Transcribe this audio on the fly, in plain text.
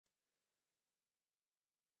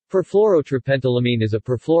Perfluorotripentylamine is a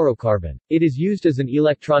perfluorocarbon. It is used as an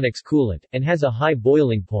electronics coolant, and has a high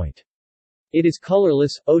boiling point. It is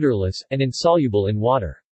colorless, odorless, and insoluble in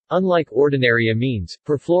water. Unlike ordinary amines,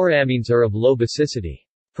 perfluoroamines are of low basicity.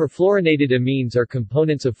 Perfluorinated amines are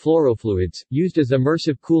components of fluorofluids, used as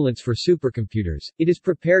immersive coolants for supercomputers. It is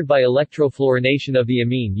prepared by electrofluorination of the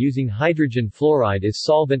amine using hydrogen fluoride as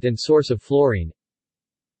solvent and source of fluorine.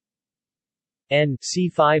 N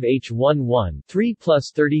C5H11 3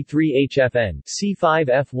 plus 33 HFN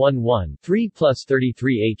C5F11 3 plus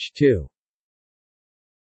 33 H2.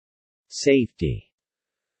 Safety.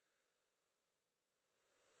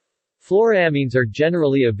 Fluoroamines are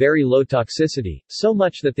generally of very low toxicity, so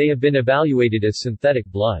much that they have been evaluated as synthetic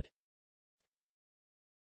blood.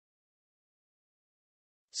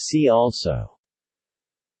 See also: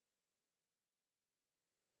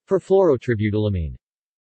 Perfluorotripentylamine.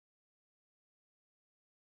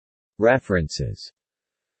 References: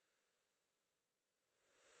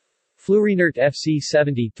 Fluorinert FC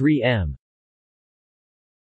 73M